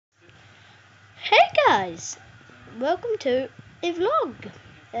guys, welcome to a vlog.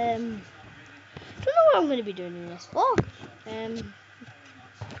 Don't know what I'm going to be doing in this vlog.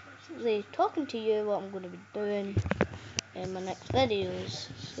 Talking to you what I'm going to be doing in my next videos.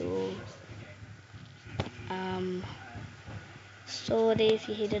 So, sorry if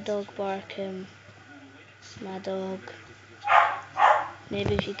you hear the dog barking. It's my dog.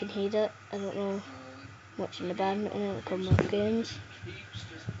 Maybe if you can hear it, I don't know. Watching the badminton and come with games.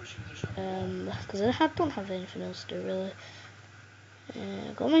 Because I don't have anything else to do really.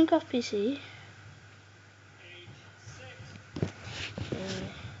 I've got a Minecraft PC.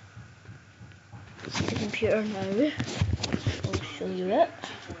 It's the computer now. I'll show you it.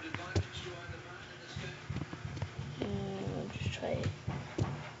 I'll just try to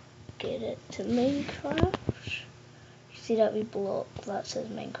get it to Minecraft. You see that wee block? That says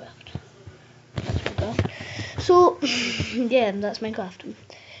Minecraft. That's Minecraft. So, yeah, that's Minecraft.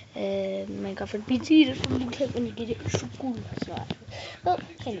 Minecraft for PC, that's what it looks like when you get it. It's so cool. It's not actually. Well,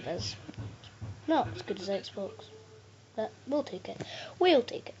 kind of is. Not as good as Xbox. But we'll take it. We'll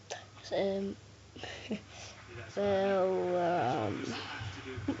take it.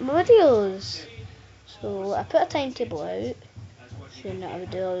 Videos. So I put a timetable out saying that I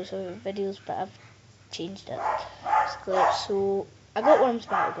would do all these other videos, but I've changed it. So I got Worms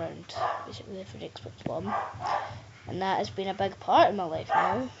Battleground basically for the Xbox One, and that has been a big part of my life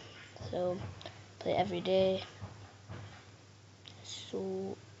now. So I play it every day.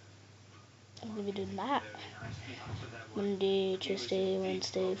 So I'm going to be doing that Monday, Tuesday,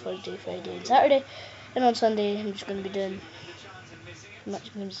 Wednesday, Thursday, Friday and Saturday, and on Sunday I'm just going to be doing as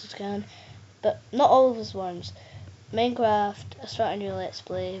much games as I can, but not all of his ones. Minecraft, I started a new Let's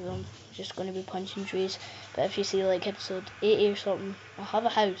Play, I'm just going to be punching trees, but if you see like episode 80 or something, I'll have a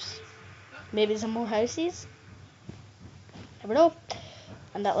house, maybe some more houses, never know.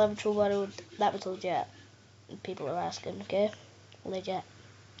 And that level 2 world, that was legit, people are asking, okay, legit.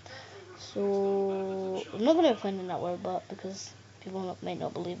 So I'm not going to be playing in that world, but because people might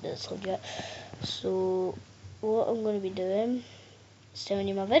not believe that it's legit. So what I'm going to be doing is telling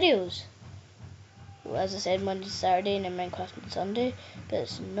you my videos. Well, as I said, Monday to Saturday and then Minecraft on Sunday, but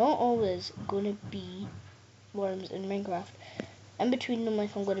it's not always going to be Worms in Minecraft. In between them,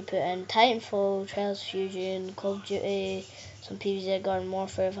 like, I'm going to put in Titanfall, Trials Fusion, Call of Duty, some PvZ Garden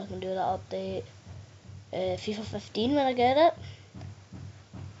Warfare if I can do that update, FIFA 15 when I get it.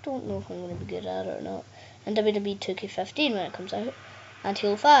 Don't know if I'm going to be good at it or not, and WWE 2K15 when it comes out, and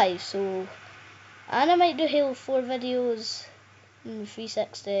Halo 5. So, and I might do Halo 4 videos in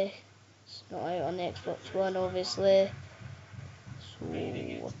 360. It's not out on the Xbox One, obviously, so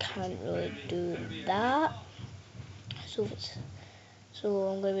I can't really do that. So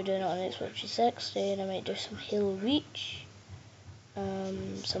I'm going to be doing it on Xbox 360, and I might do some Halo Reach,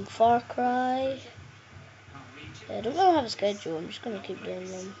 some Far Cry. I don't really have a schedule, I'm just going to keep doing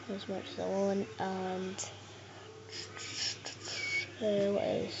them as much as I want, and what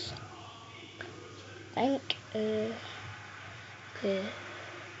else? I think, okay.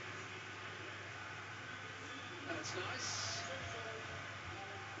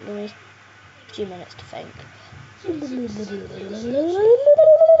 Give me a few minutes to think.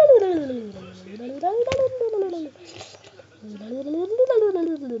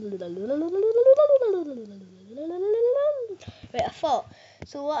 Right, I thought,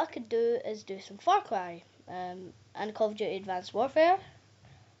 so what I could do is do some Far Cry, and Call of Duty Advanced Warfare.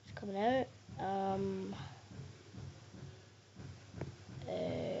 It's coming out.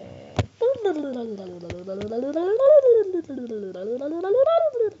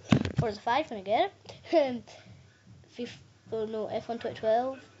 Forza 5 when I get it. F1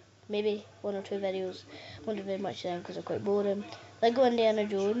 2012. Maybe 1 or 2 videos. I won't do very much of them because they're quite boring. Lego Indiana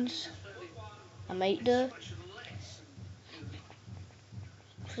Jones. I might do.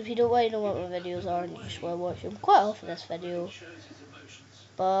 So if you don't want to know what my videos are and you just want to watch them, quite off of this video.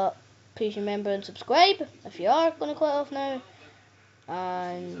 But please remember and subscribe if you are going to quit off now.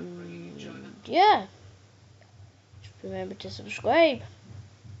 And yeah, just remember to subscribe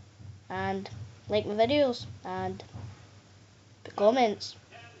and like my videos and put comments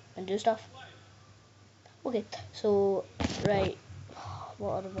and do stuff. Okay, so right,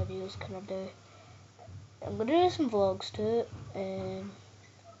 what other videos can I do? I'm gonna do some vlogs too,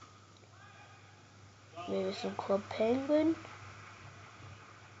 maybe some Club Penguin,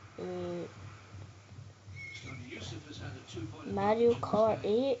 Mario Kart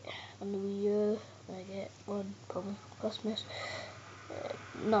 8 on the Wii U when I get one, probably Christmas.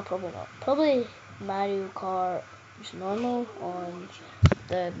 No, probably not. Probably Mario Kart just normal on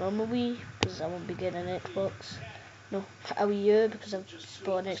the normal Wii, because I won't be getting an Xbox. No, a Wii U because I've just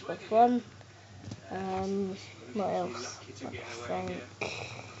bought an Xbox One. What else? I think.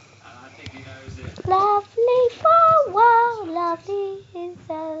 Lovely flower, lovely is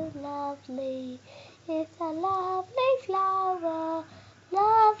so lovely. It's a lovely flower,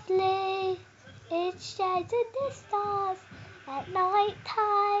 lovely. It shines in the stars at night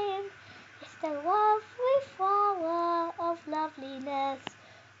time. It's the lovely flower of loveliness.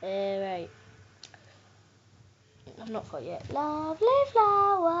 Right. I've not got yet. Lovely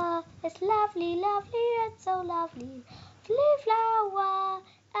flower, it's lovely, lovely, and so lovely. Lovely flower,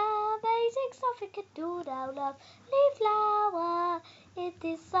 amazing stuff you can do now. Lovely flower, it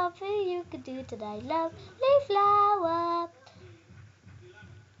is something you can do tonight. Lovely flower.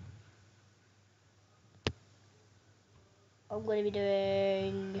 I'm going to be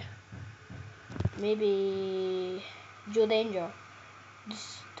doing maybe Joe Danger.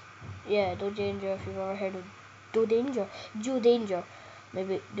 Joe Danger, if you've ever heard of Joe Danger.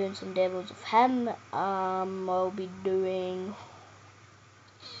 Maybe doing some demos of him. I'll be doing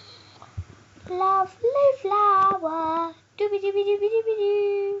lovely flower, dooby dooby dooby dooby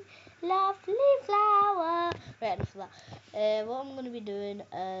doo, lovely flower. Right, enough of that. What I'm gonna be doing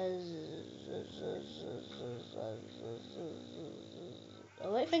is I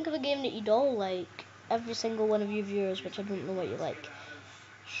might think of a game that you don't like. Every single one of you viewers, which I don't know what you like.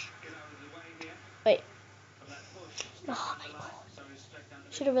 Wait. Oh my god.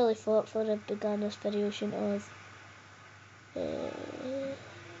 Should have really thought before I began this video, shouldn't I have?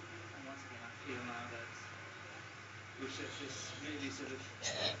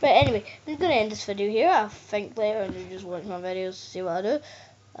 Right, anyway, I'm gonna end this video here. I'll think later and you just watch my videos to see what I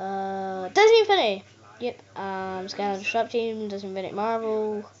do. Disney Infinity. Yep, Skyline Disruption, Disney Infinity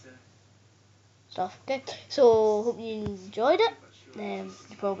Marvel stuff. Okay, so hope you enjoyed it.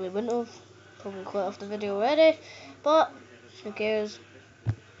 You probably wouldn't have. Probably quit off the video already. But who cares?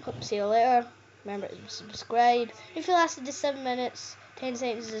 Hope to see you later. Remember to subscribe. If you lasted the 7 minutes, 10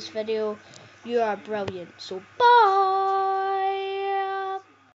 seconds of this video, you are brilliant. So bye!